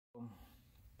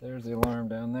There's the alarm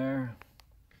down there,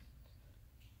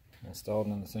 installed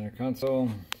in the center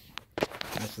console.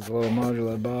 This is the little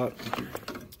module I bought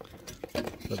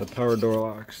for the power door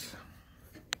locks.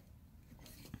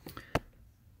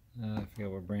 I forget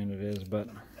what brand it is, but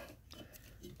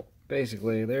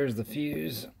basically there's the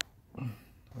fuse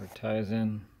where it ties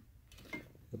in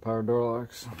the power door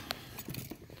locks.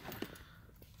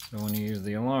 So when you use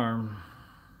the alarm,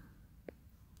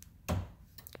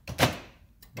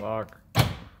 lock,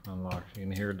 unlock, you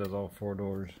can hear it does all 4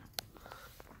 doors.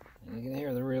 And you can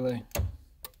hear the relay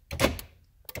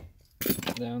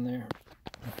down there.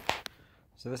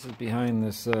 So this is behind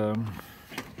this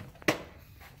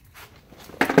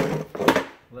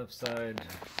left side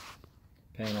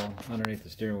panel underneath the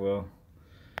steering wheel.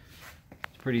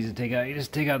 It's pretty easy to take out. You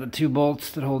just take out the 2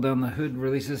 bolts that hold down the hood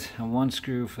releases and 1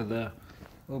 screw for the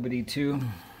OBD2.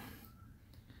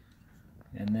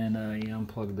 And then you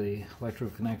unplug the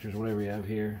electrical connectors, whatever you have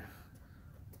here.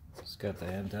 It's got the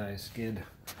anti-skid.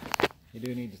 You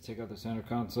do need to take out the center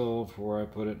console for where I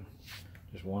put it.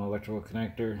 Just 1 electrical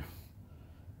connector,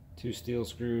 2 steel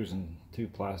screws, and 2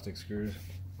 plastic screws.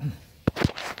 And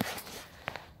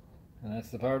that's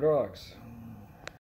the power door locks.